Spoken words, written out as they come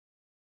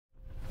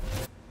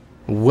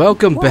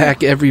Welcome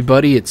back,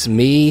 everybody. It's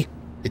me.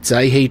 It's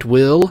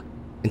IHateWill,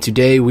 and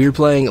today we're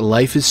playing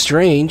Life is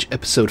Strange,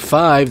 Episode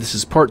 5. This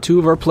is part 2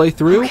 of our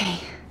playthrough. Okay.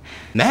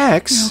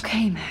 Max? You're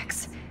okay,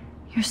 Max.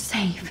 You're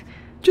safe.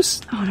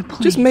 Just On a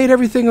plane. just made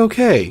everything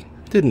okay,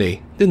 didn't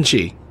he? Didn't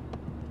she?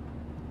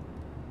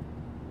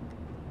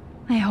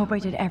 I hope I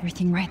did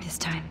everything right this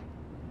time.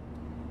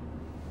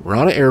 We're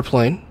on an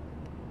airplane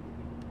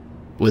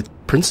with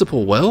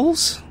Principal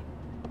Wells?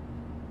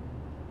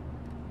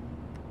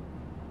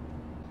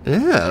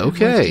 Yeah,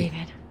 okay.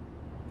 David.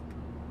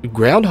 We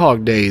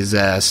Groundhog Day his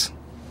ass.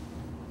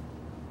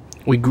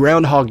 We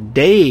Groundhog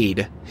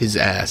Dayed his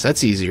ass.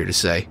 That's easier to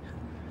say.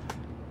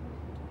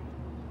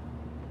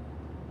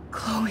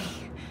 Chloe.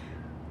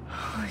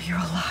 Oh, you're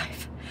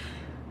alive.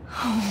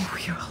 Oh,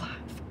 you're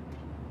alive.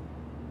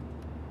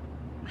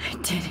 I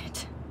did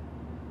it.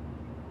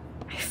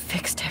 I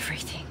fixed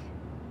everything.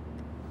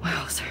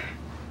 Wowzer.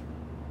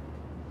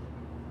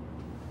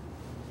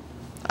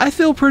 I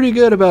feel pretty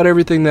good about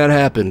everything that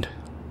happened.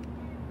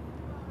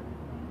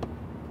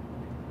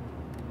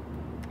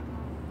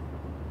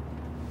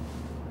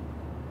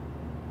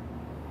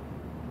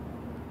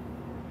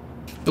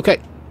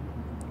 Okay.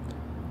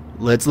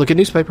 Let's look at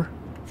newspaper.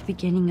 The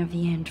beginning of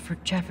the end for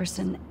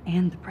Jefferson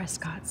and the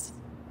Prescotts.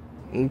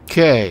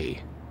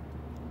 Okay.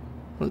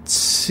 Let's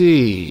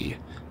see.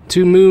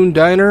 Two Moon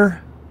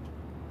Diner.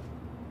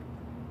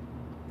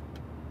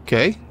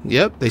 Okay.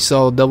 Yep, they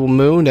saw a double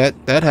moon.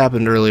 That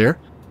happened earlier.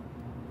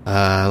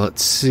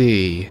 Let's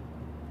see.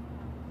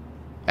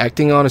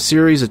 Acting on a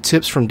series of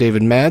tips from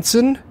David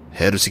Madsen,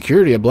 head of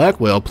security at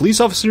Blackwell, police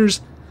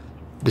officers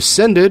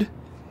descended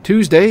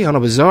Tuesday on a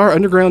bizarre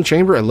underground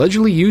chamber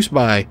allegedly used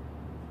by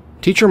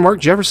teacher Mark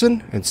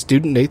Jefferson and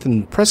student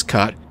Nathan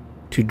Prescott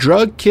to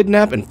drug,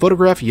 kidnap, and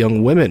photograph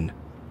young women.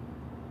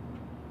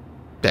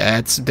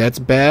 That's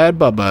bad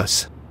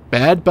bubbas.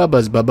 Bad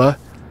bubbas, Bubba.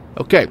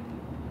 Okay.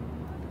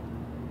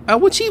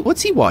 What's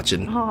he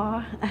watching?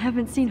 Aw, I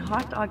haven't seen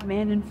Hot Dog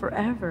Man in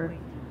forever.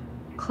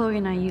 Chloe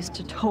and I used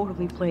to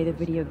totally play the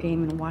video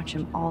game and watch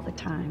him all the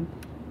time.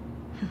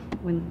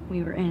 When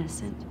we were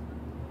innocent.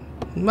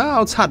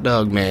 Well, it's Hot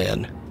Dog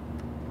Man.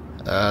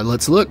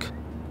 Let's look.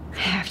 I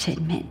have to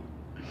admit,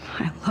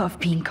 I love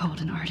being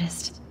called an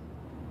artist.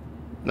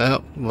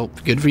 Well,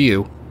 good for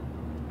you.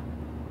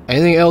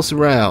 Anything else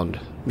around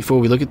before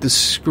we look at this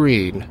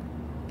screen?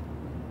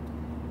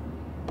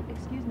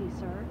 Excuse me,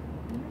 sir.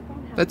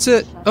 That's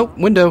it. Oh,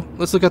 window.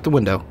 Let's look out the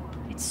window.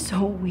 It's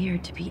so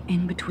weird to be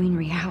in between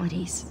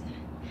realities.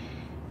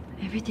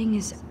 Everything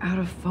is out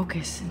of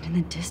focus and in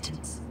the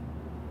distance.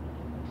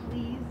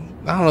 Please.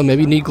 I don't know,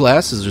 maybe you need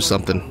glasses or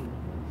something.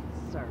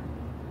 Sir.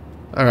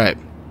 Alright.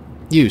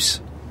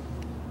 Use.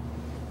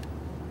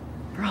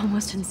 We're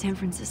almost in San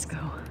Francisco.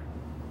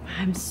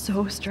 I'm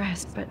so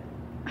stressed, but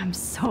I'm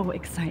so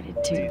excited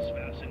too. Please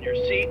fasten your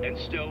seat and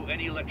stow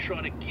any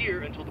electronic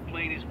gear until the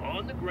plane is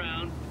on the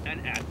ground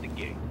and at the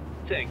gate.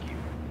 Thank you.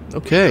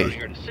 Okay. We're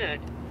starting our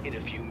descent in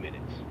a few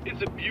minutes.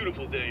 It's a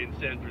beautiful day in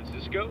San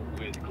Francisco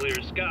with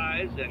clear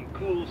skies and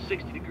cool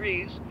 60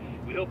 degrees.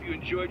 We hope you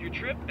enjoyed your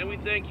trip, and we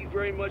thank you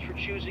very much for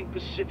choosing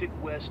Pacific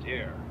West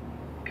Air.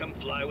 Come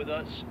fly with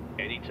us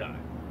anytime.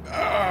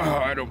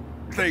 I don't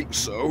think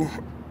so.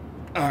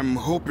 I'm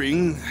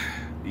hoping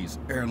these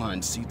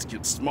airline seats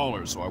get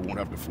smaller so I won't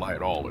have to fly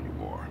at all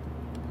anymore.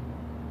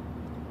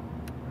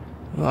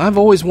 Well, I've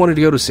always wanted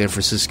to go to San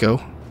Francisco,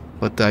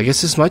 but I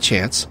guess this is my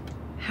chance.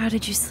 How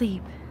did you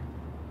sleep?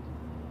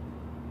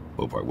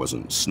 Hope I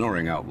wasn't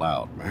snoring out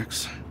loud,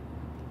 Max.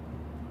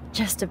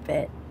 Just a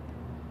bit.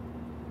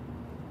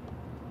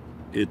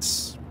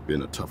 It's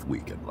been a tough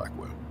week at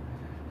Blackwell.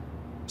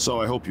 So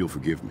I hope you'll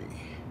forgive me.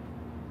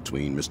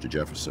 Between Mr.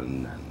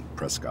 Jefferson and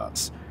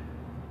Prescott's,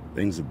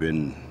 things have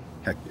been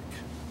hectic,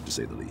 to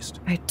say the least.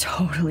 I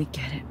totally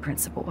get it,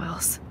 Principal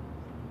Wells.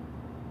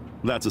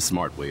 That's a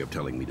smart way of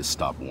telling me to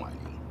stop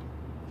whining.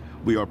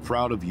 We are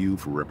proud of you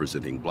for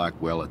representing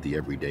Blackwell at the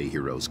Everyday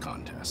Heroes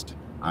contest.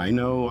 I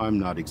know I'm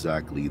not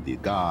exactly the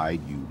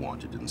guide you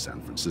wanted in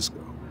San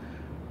Francisco,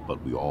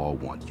 but we all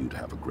want you to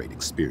have a great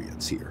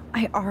experience here.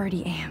 I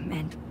already am,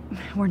 and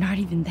we're not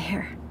even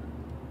there.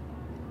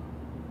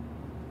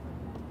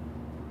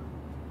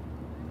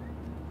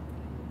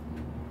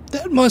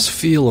 That must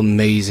feel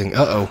amazing.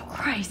 Uh-oh.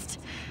 Christ.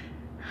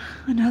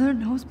 Another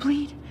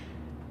nosebleed?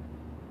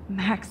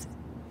 Max,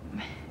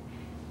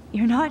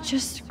 you're not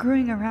just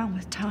screwing around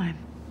with time.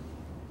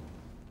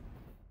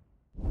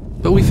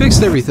 But we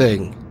fixed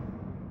everything.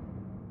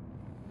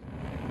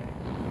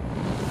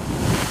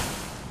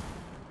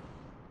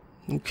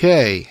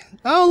 Okay.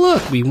 Oh,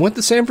 look, we went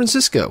to San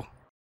Francisco.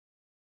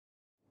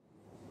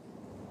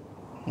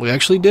 We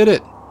actually did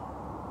it.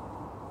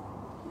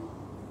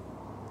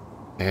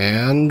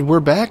 And we're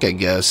back, I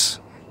guess.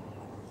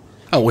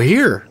 Oh, we're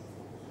here.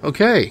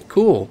 Okay,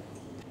 cool.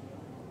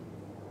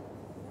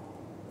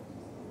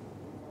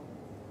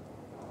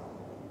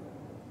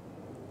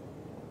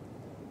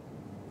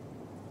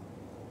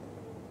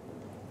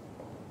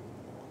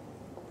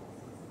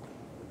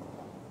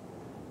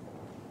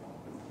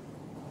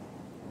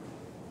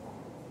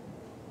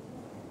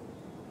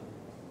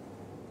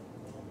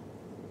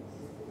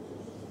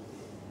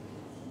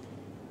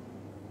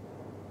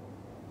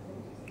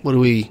 What are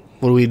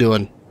we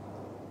doing?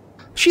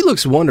 She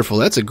looks wonderful.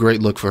 That's a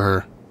great look for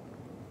her.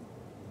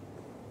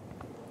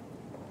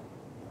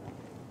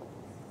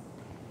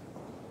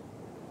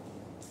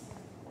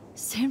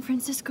 San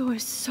Francisco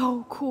is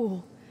so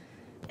cool.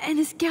 And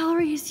this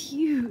gallery is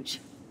huge.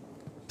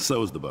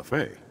 So is the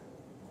buffet.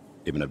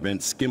 If an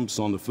event skimps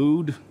on the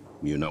food,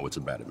 you know it's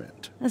a bad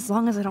event. As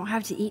long as I don't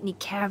have to eat any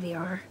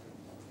caviar.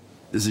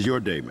 This is your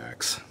day,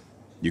 Max.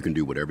 You can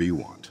do whatever you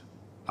want.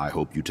 I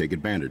hope you take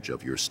advantage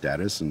of your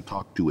status and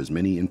talk to as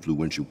many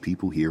influential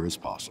people here as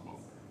possible.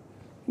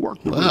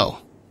 Work the room.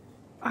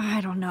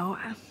 I don't know.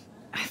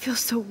 I feel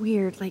so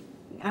weird, like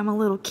I'm a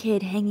little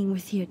kid hanging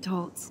with the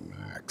adults.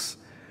 Max,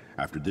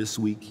 after this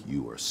week,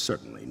 you are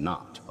certainly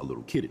not a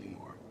little kid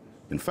anymore.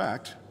 In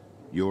fact,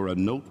 you're a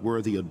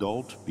noteworthy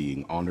adult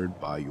being honored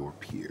by your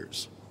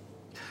peers.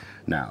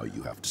 Now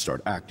you have to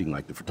start acting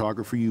like the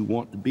photographer you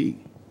want to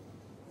be.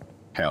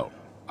 Hell,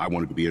 I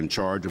wanted to be in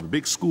charge of a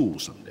big school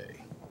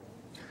someday.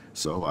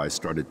 So I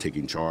started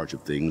taking charge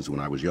of things when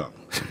I was young.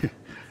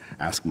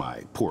 Ask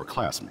my poor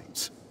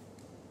classmates.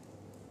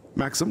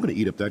 Max, I'm gonna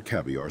eat up that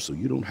caviar so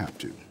you don't have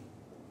to.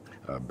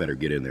 Better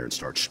get in there and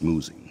start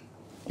schmoozing.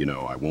 You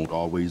know, I won't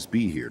always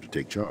be here to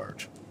take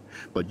charge.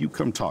 But you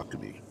come talk to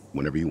me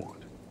whenever you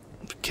want.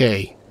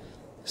 Okay,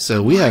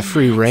 so we have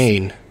free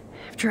reign.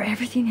 After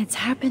everything that's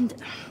happened,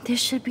 this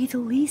should be the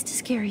least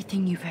scary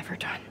thing you've ever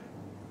done.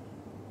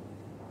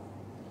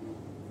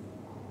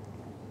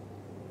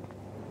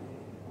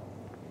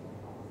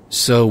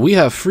 So we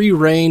have free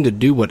reign to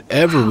do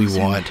whatever we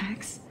want.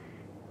 Max,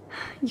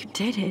 you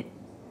did it.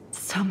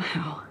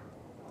 Somehow.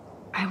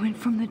 I went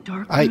from the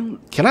dark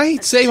room Can I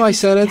say my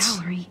sentence?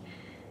 Gallery.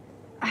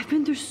 I've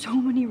been through so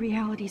many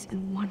realities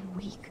in 1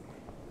 week.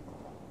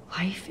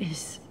 Life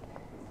is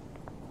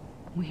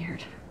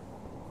weird.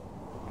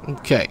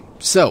 Okay,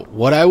 so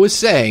what I was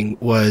saying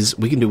was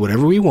we can do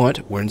whatever we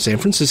want. We're in San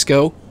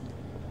Francisco.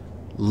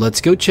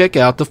 Let's go check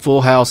out the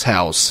Full House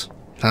house.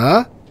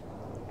 Huh?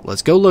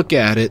 Let's go look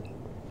at it.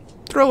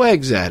 Throw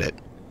eggs at it.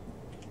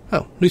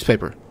 Oh,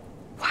 newspaper.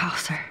 Wow,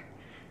 sir.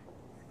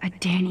 A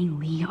Danny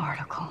Lee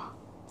article.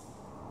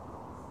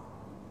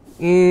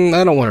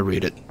 I don't want to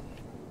read it.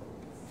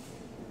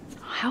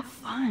 How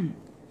fun.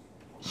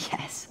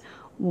 Yes,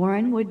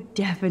 Warren would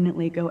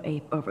definitely go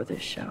ape over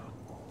this show.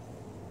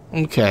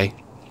 Okay.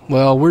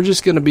 Well, we're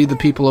just going to be the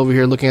people over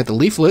here looking at the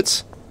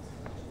leaflets.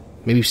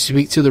 Maybe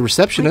speak to the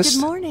receptionist.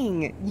 Good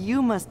morning.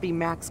 You must be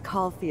Max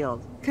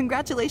Caulfield.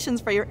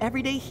 Congratulations for your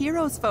Everyday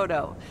Heroes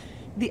photo.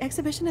 The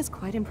exhibition is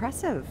quite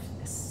impressive,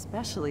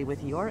 especially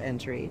with your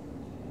entry.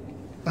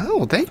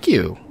 Oh, thank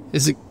you.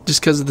 Is it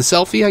just because of the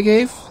selfie I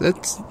gave?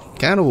 That's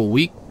kind of a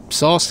weak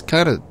sauce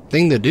kind of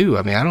thing to do.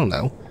 I mean, I don't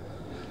know.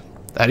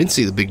 I didn't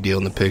see the big deal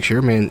in the picture.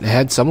 I mean, it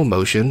had some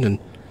emotion and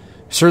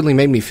certainly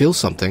made me feel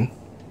something.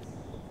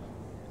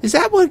 Is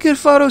that what a good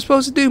photo is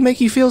supposed to do?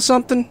 Make you feel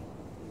something?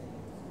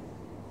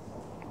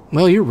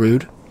 Well, you're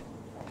rude.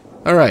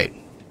 All right.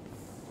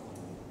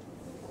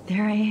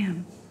 There I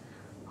am,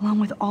 along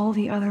with all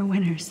the other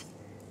winners.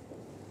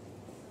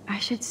 I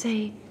should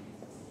say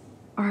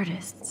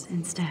artists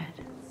instead.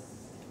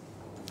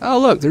 Oh,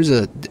 look, there's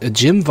a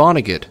Jim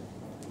Vonnegut.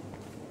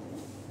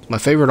 My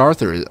favorite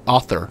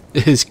author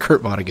is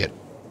Kurt Vonnegut.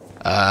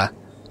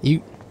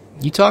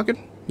 You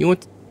talking? You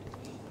want...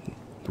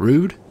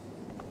 Rude?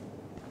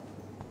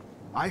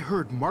 I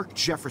heard Mark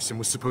Jefferson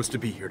was supposed to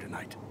be here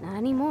tonight. Not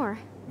anymore.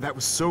 That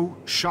was so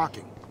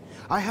shocking.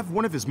 I have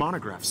one of his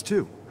monographs,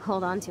 too.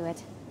 Hold on to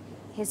it.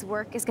 His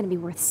work is going to be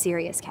worth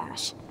serious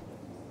cash.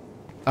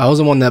 I was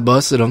the one that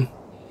busted him,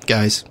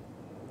 guys.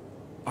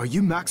 Are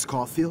you Max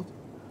Caulfield?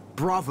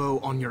 Bravo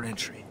on your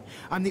entry.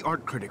 I'm the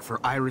art critic for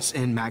Iris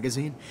N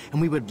magazine,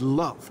 and we would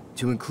love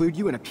to include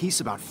you in a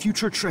piece about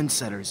future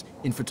trendsetters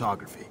in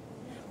photography.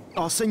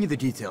 I'll send you the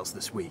details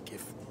this week,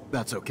 if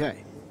that's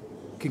okay.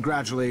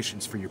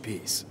 Congratulations for your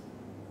piece.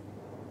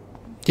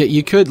 Yeah,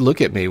 you could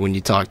look at me when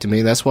you talk to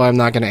me. That's why I'm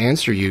not going to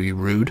answer you, you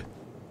rude.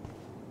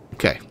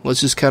 Okay,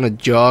 let's just kind of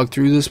jog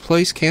through this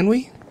place, can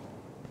we?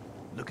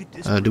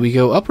 Do we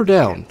go up or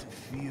down?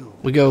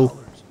 We go...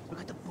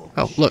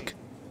 Oh, look.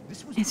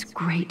 It's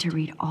great to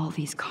read all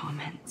these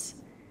comments.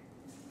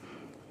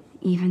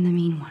 Even the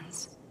mean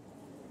ones.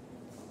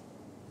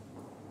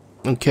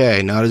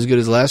 Okay, not as good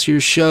as last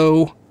year's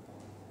show.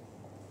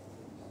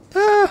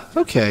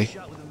 Okay.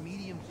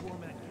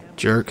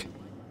 Jerk.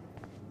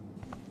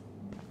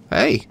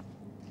 Hey.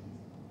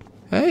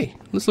 Hey,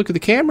 let's look at the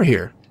camera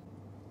here.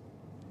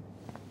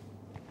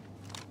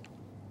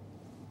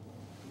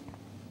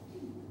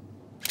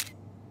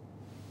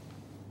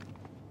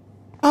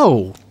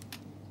 Oh.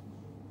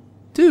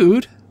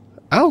 Dude,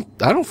 I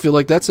don't feel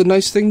like that's a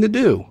nice thing to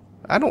do.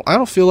 I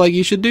don't feel like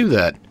you should do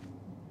that.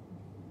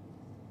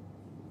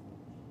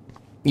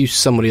 Use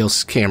somebody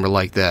else's camera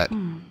like that.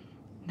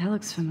 That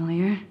looks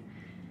familiar.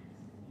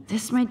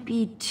 This might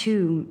be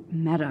too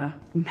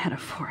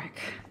metaphoric.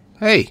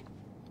 Hey,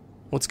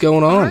 what's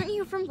going on? Aren't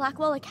you from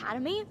Blackwell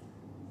Academy?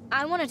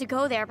 I wanted to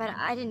go there, but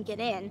I didn't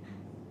get in.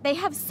 They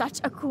have such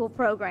a cool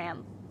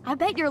program. I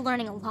bet you're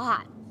learning a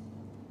lot.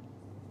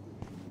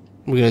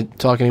 We gonna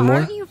talk anymore?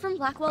 Aren't you from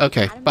Blackwell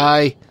Okay, Academy?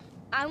 bye.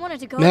 I wanted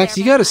to go Max,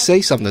 there, you gotta but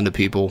say something to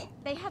people.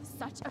 They have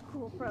such a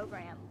cool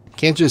program.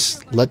 Can't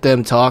just let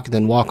them talk and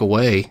then walk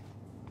away.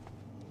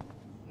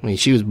 I mean,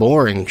 she was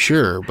boring,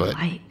 sure, but...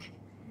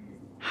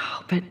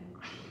 But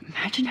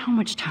imagine how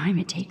much time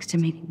it takes to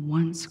make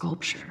one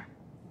sculpture.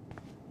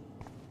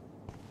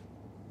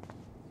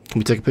 Can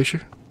we take a picture?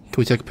 Can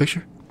we take a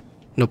picture?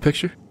 No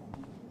picture?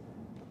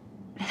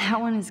 That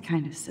one is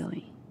kind of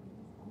silly.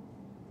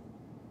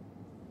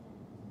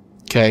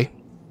 Okay.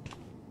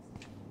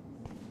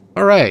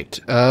 Alright,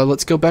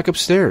 let's go back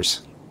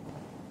upstairs.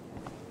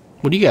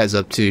 What are you guys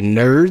up to,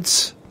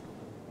 nerds?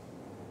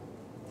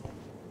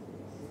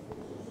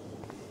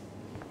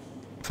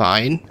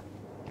 Fine.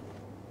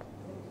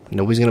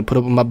 Nobody's gonna put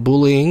up with my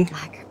bullying.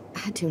 Like,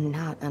 I do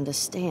not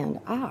understand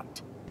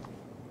art.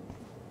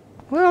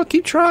 Well,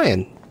 keep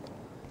trying.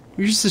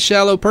 You're just a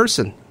shallow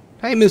person.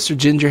 Hey, Mr.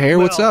 Ginger Hair,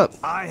 what's up?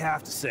 I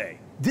have to say,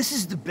 this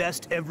is the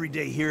best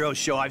everyday hero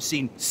show I've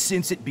seen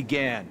since it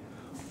began.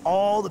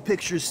 All the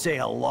pictures say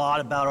a lot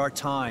about our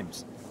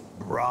times.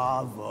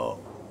 Bravo.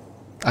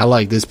 I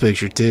like this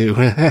picture too.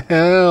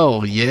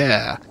 Hell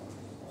yeah.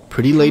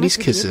 Pretty ladies How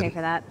much did you pay kissing.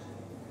 for that?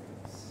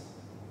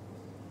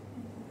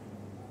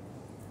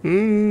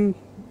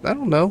 I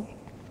don't know.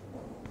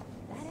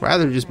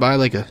 Rather just buy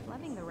like a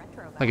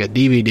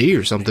DVD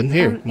or something.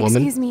 Here,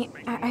 woman. Excuse me,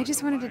 I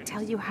just wanted to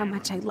tell you how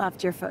much I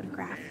loved your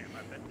photograph.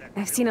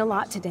 I've seen a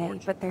lot today,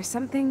 but there's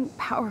something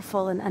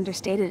powerful and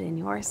understated in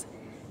yours.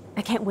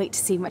 I can't wait to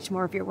see much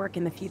more of your work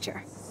in the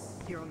future.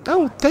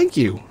 Oh, thank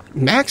you.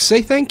 Max,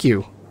 say thank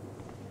you.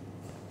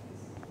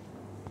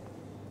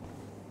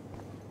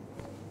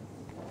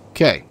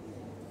 Okay.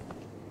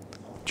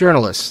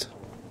 Journalist.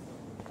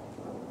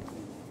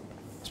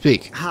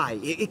 Speak. Hi,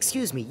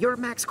 excuse me, you're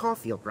Max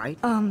Caulfield, right?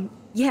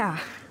 Yeah.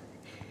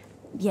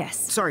 Yes.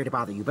 Sorry to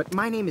bother you, but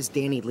my name is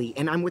Danny Lee,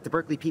 and I'm with the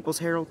Berkeley People's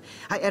Herald.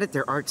 I edit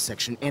their arts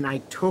section, and I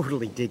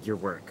totally dig your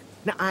work.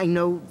 Now, I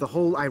know the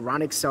whole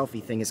ironic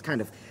selfie thing is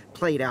kind of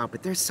played out,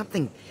 but there's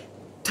something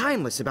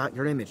timeless about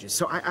your images,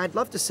 so I'd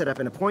love to set up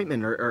an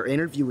appointment or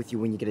interview with you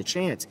when you get a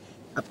chance.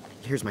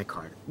 Here's my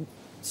card.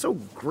 So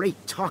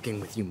great talking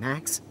with you,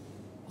 Max.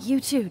 You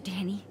too,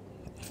 Danny.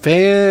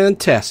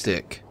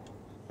 Fantastic.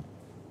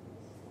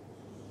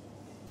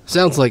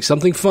 Sounds like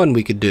something fun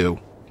we could do.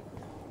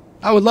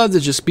 I would love to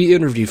just be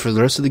interviewed for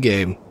the rest of the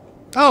game.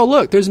 Oh,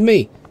 look, there's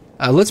me.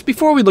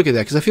 Before we look at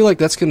that, because I feel like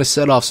that's going to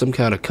set off some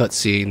kind of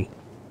cutscene.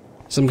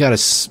 Some kind of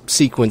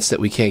sequence that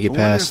we can't get I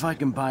wonder past. if I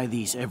can buy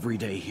these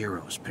everyday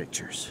heroes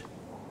pictures.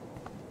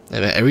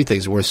 I mean,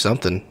 everything's worth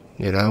something,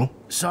 you know?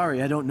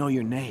 Sorry, I don't know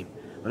your name,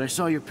 but I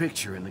saw your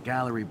picture in the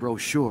gallery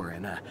brochure,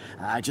 and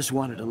I just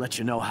wanted to let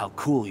you know how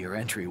cool your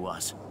entry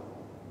was.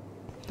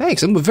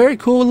 Thanks, I'm a very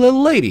cool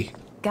little lady.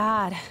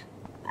 God,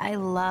 I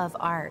love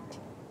art.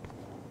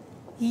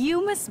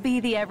 You must be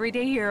the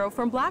everyday hero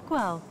from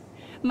Blackwell.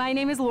 My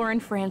name is Lauren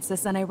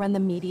Francis, and I run the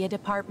media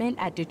department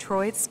at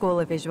Detroit School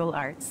of Visual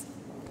Arts.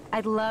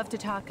 I'd love to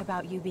talk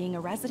about you being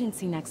a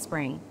residency next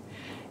spring.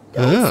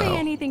 Don't say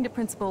anything to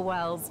Principal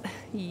Wells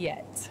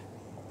yet.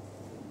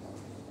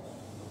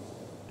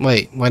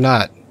 Wait, why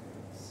not?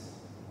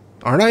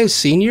 Aren't I a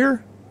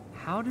senior?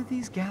 How do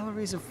these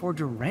galleries afford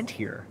to rent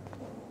here?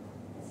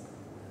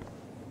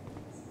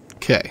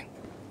 Okay.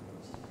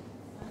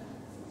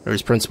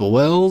 There's Principal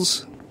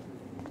Wells.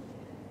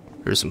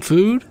 There's some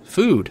food.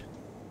 Food.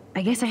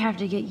 I guess I have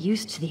to get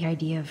used to the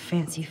idea of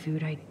fancy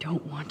food I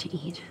don't want to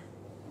eat.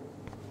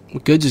 We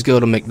could just go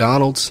to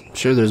McDonald's. I'm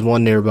sure there's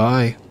one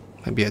nearby.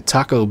 Maybe a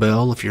Taco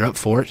Bell if you're up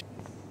for it.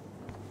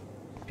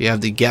 If you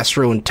have the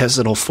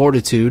gastrointestinal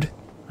fortitude.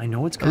 I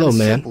know it's kind of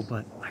simple,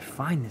 but I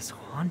find this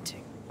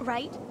haunting.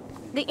 Right?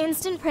 The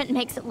instant print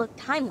makes it look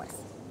timeless.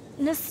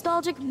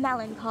 Nostalgic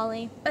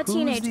melancholy. A Who's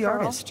teenage the girl.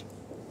 artist?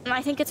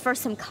 I think it's for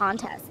some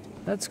contest.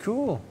 That's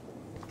cool.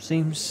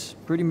 Seems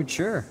pretty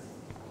mature.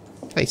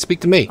 Hey, speak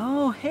to me.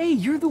 Oh, hey,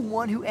 you're the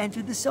one who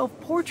entered the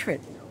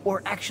self-portrait.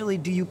 Or actually,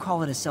 do you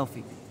call it a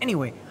selfie?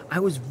 Anyway, I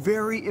was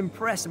very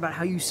impressed about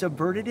how you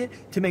subverted it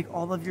to make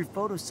all of your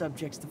photo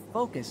subjects to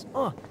focus.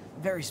 Oh,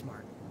 very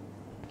smart.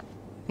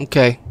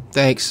 Okay,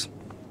 thanks.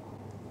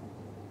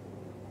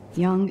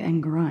 Young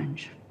and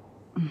grunge.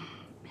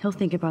 He'll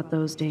think about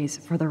those days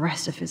for the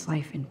rest of his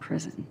life in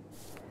prison.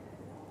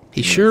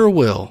 He sure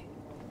will.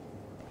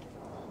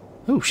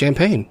 Ooh,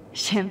 champagne.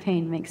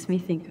 Champagne makes me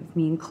think of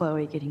me and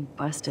Chloe getting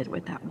busted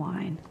with that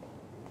wine.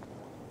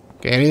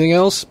 Okay, anything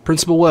else?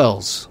 Principal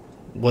Wells,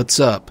 what's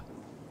up?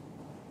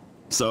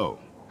 So,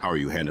 how are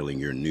you handling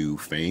your new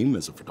fame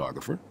as a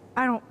photographer?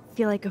 I don't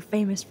feel like a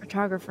famous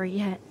photographer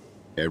yet.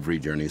 Every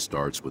journey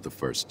starts with the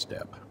first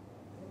step.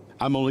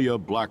 I'm only a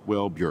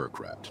Blackwell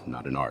bureaucrat,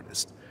 not an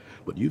artist.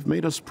 But you've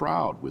made us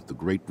proud with the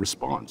great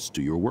response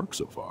to your work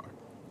so far.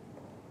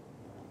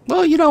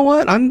 Well, you know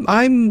what? I'm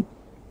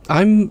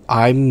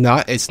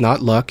not, it's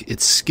not luck,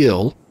 it's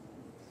skill.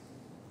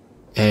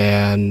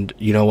 And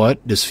you know what?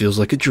 This feels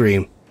like a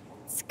dream.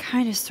 It's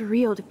kind of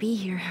surreal to be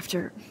here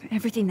after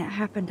everything that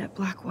happened at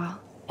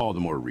Blackwell. All the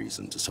more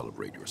reason to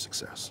celebrate your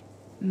success.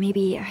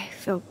 Maybe I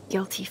feel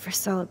guilty for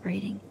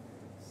celebrating.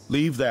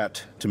 Leave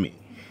that to me.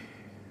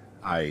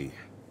 I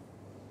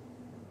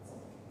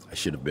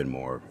should have been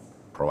more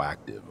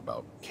proactive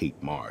about Kate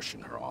Marsh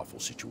and her awful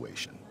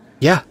situation.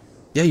 Yeah,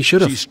 you should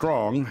have. She's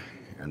strong,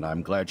 and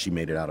I'm glad she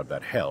made it out of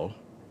that hell.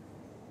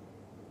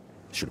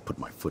 I should have put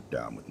my foot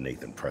down with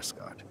Nathan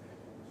Prescott.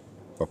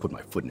 Or put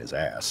my foot in his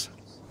ass.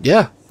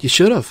 Yeah, you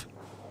should have.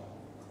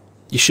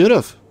 You should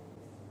have.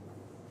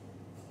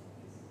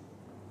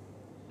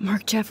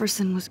 Mark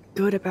Jefferson was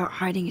good about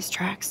hiding his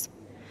tracks.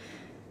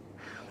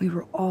 We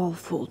were all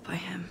fooled by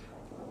him.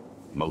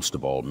 Most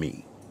of all,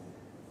 me.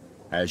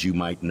 As you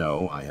might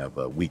know, I have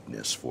a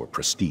weakness for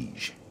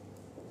prestige.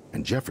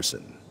 And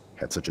Jefferson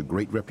had such a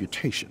great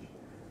reputation.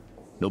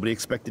 Nobody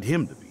expected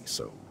him to be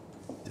so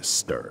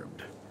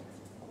disturbed.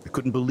 I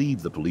couldn't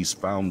believe the police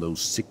found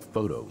those sick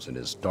photos in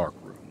his dark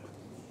room.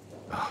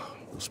 Oh,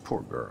 those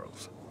poor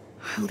girls.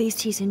 At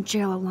least he's in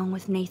jail along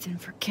with Nathan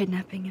for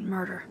kidnapping and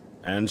murder.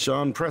 And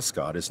Sean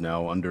Prescott is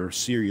now under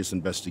serious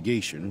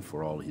investigation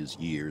for all his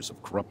years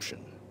of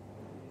corruption.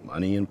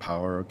 Money and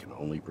power can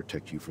only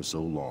protect you for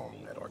so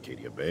long at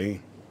Arcadia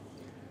Bay.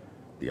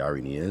 The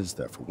irony is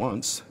that for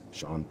once,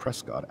 Sean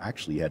Prescott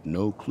actually had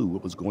no clue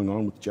what was going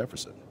on with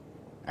Jefferson.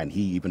 And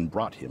he even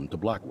brought him to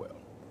Blackwell.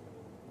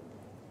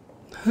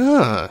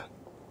 Huh.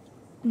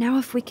 Now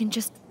if we can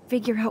just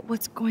figure out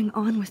what's going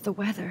on with the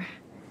weather,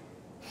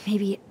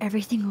 maybe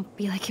everything will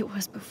be like it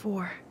was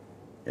before.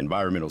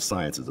 Environmental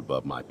science is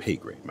above my pay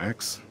grade,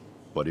 Max.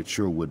 But it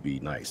sure would be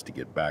nice to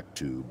get back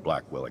to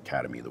Blackwell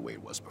Academy the way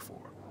it was before.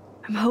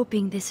 I'm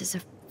hoping this is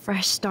a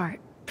fresh start,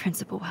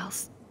 Principal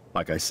Wells.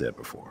 Like I said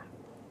before,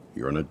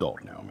 you're an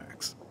adult now,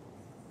 Max.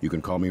 You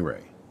can call me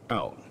Ray.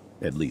 Oh,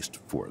 at least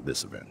for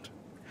this event.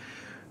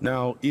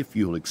 Now, if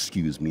you'll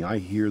excuse me, I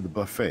hear the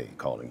buffet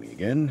calling me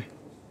again.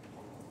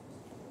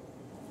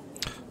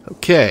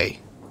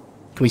 Okay.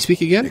 Can we speak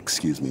again?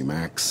 Excuse me,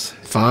 Max.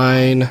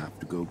 Fine. I have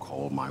to go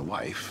call my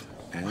wife.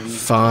 And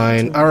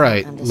fine.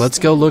 Alright, let's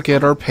go look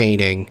at our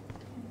painting.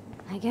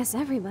 I guess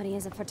everybody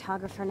is a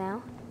photographer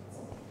now.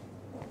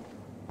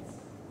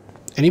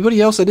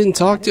 Anybody else I didn't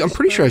talk to? I'm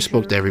pretty sure I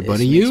spoke to everybody.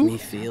 This You?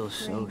 makes me feel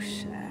so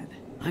sad.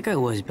 Like I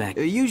was back.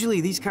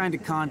 Usually these kind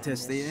of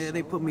contests,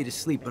 they put me to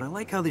sleep, but I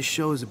like how this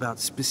show's about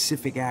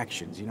specific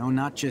actions, you know,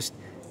 not just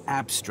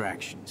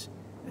abstractions.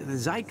 The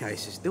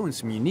Zeitgeist is doing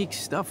some unique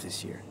stuff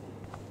this year.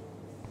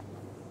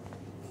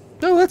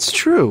 No, that's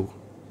true.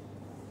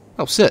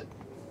 Oh, sit.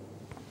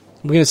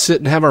 We're gonna sit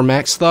and have our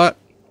Max thought?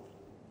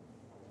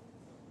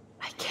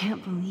 I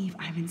can't believe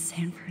I'm in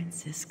San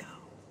Francisco.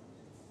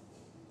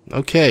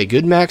 Okay,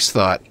 good Max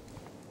thought.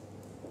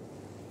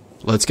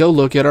 Let's go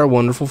look at our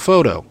wonderful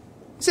photo.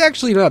 It's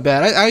actually not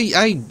bad.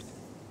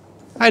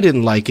 I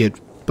didn't like it,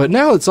 but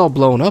now it's all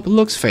blown up. It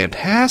looks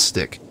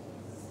fantastic.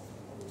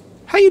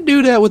 How you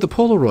do that with a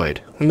Polaroid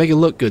and make it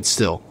look good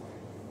still?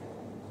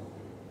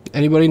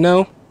 Anybody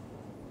know?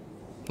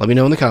 Let me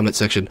know in the comment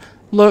section.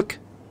 Look.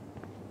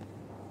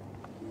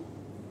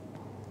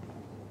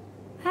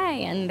 Hi,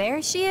 and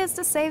there she is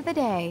to save the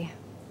day.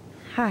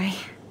 Hi.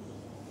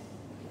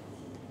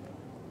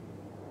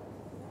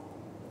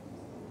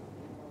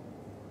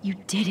 You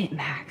did it,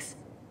 Max.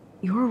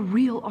 You're a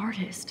real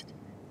artist.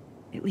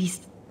 At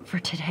least for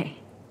today.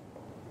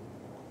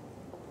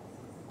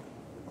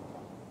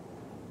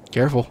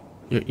 Careful.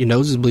 Your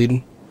nose is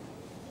bleeding.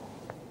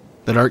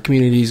 That art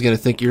community is going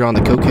to think you're on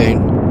the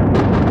cocaine.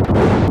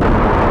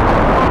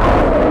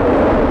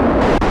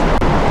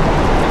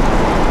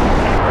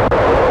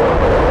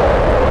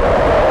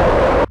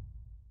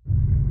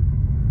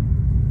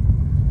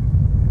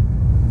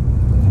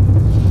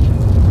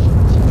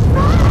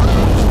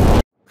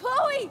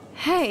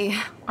 Hey,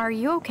 are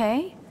you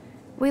okay?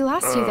 We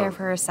lost you there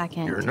for a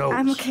second. Your nose.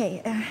 I'm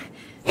okay.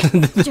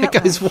 That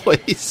guy's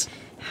voice.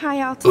 High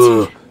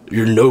altitude.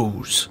 Your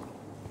nose.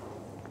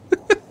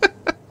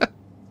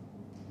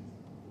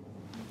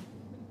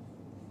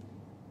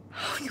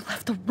 Oh, you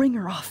left the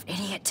ringer off,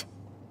 idiot.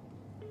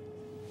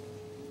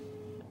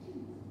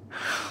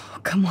 Oh,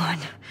 come on.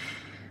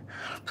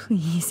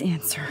 Please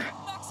answer.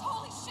 Max,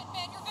 holy shit,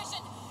 man, your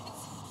vision.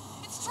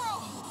 It's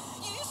true.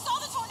 You saw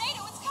the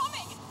tornado. It's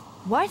coming.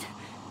 What?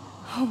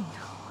 Oh no.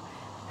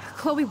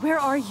 Chloe, where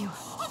are you?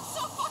 I'm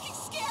so fucking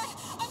scared.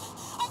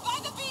 I'm by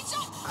the beach.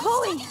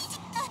 Chloe!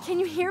 Can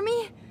you hear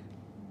me?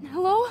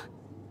 Hello?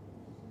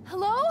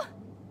 Hello?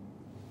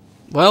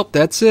 Well,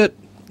 that's it.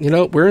 You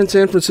know, we're in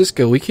San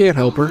Francisco. We can't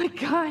help her. Oh my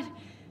god.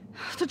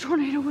 The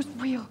tornado was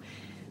real.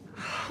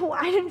 Oh,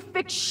 I didn't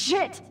fix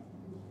shit.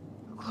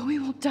 Chloe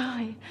will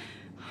die.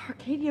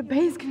 Arcadia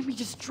Bay is gonna be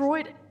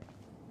destroyed.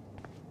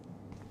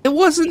 It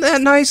wasn't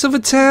that nice of a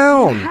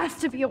town. There has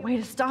to be a way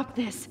to stop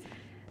this.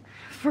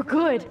 For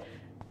good.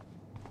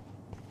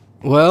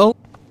 Well,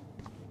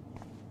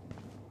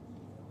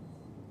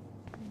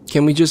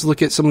 can we just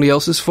look at somebody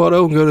else's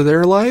photo and go to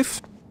their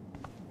life?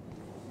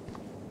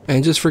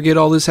 And just forget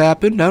all this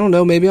happened? I don't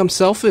know, maybe I'm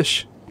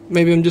selfish.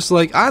 Maybe I'm just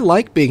like, I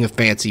like being a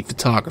fancy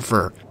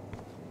photographer.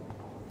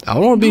 I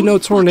don't want to be no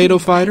tornado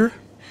fighter.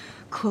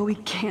 Chloe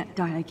can't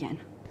die again.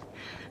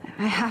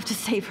 I have to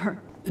save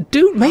her.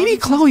 Dude, maybe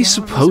Chloe's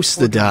supposed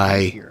to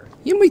die.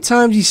 You know how many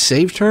times he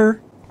saved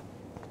her?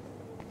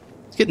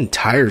 It's getting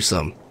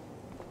tiresome.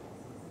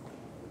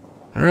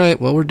 Alright,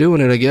 well, we're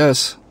doing it, I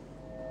guess.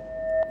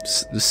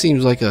 This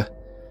seems like a...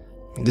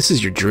 This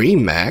is your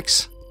dream,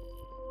 Max.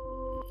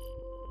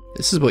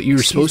 This is what you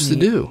were supposed to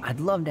do. I'd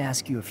love to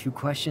ask you a few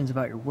questions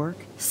about your work.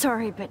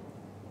 Sorry, but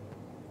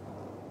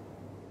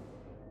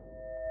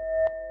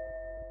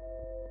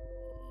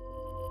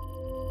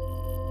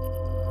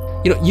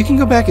You know, you can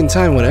go back in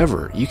time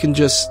whenever. You can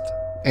just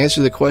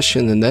answer the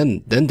question and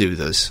then do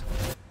this.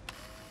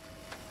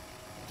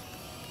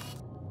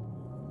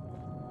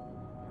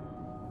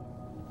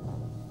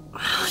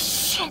 oh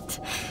shit.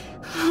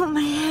 Oh,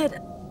 my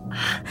head.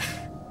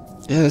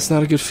 Yeah, that's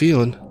not a good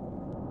feeling.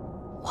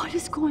 What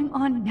is going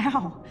on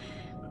now?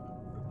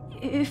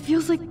 It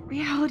feels like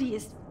reality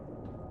is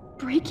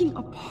breaking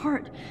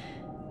apart.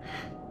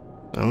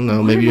 I don't know,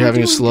 What maybe am you're I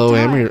having a doing slow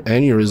to die?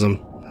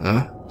 aneurysm.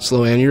 Huh?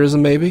 Slow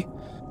aneurysm, maybe?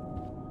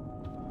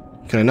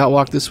 Can I not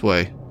walk this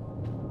way?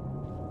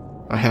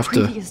 I have The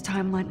to... previous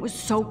timeline was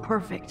so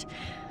perfect.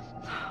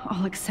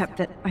 I'll accept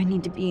that I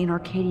need to be in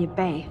Arcadia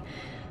Bay,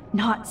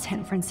 not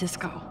San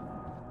Francisco.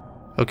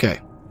 Okay,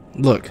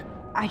 look.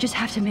 I just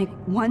have to make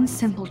one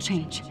simple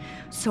change,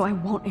 so I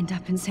won't end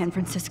up in San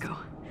Francisco.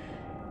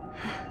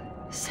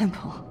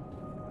 Simple.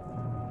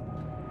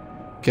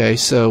 Okay,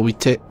 so we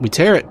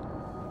tear it.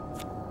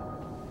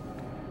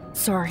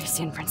 Sorry,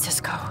 San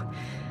Francisco.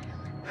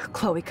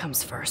 Chloe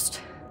comes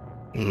first.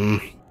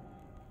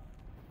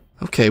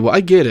 Okay, well, I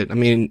get it. I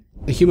mean,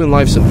 a human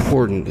life's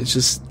important. It's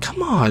just,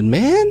 come on,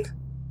 man.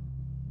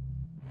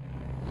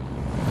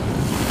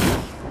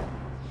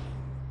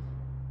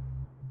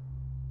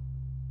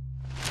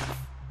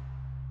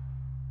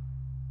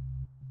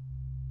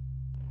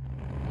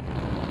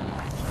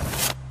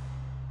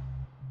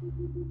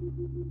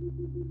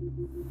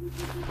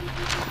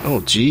 Oh,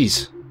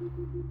 jeez.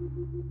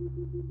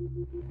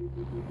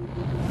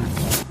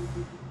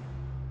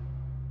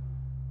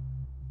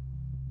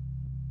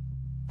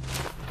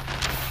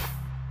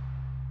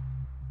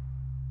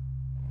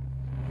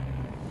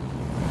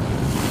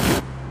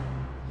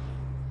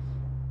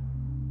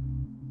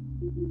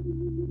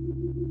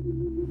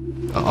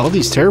 All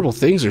these terrible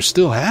things are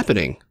still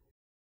happening.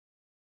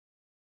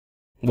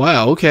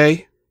 Wow,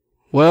 okay.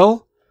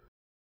 Well,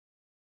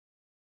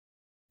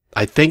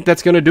 I think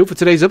that's going to do it for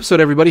today's episode,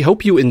 everybody.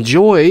 Hope you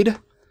enjoyed.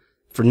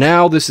 For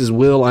now, this is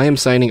Will. I am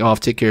signing off.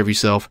 Take care of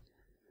yourself.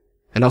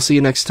 And I'll see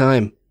you next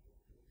time.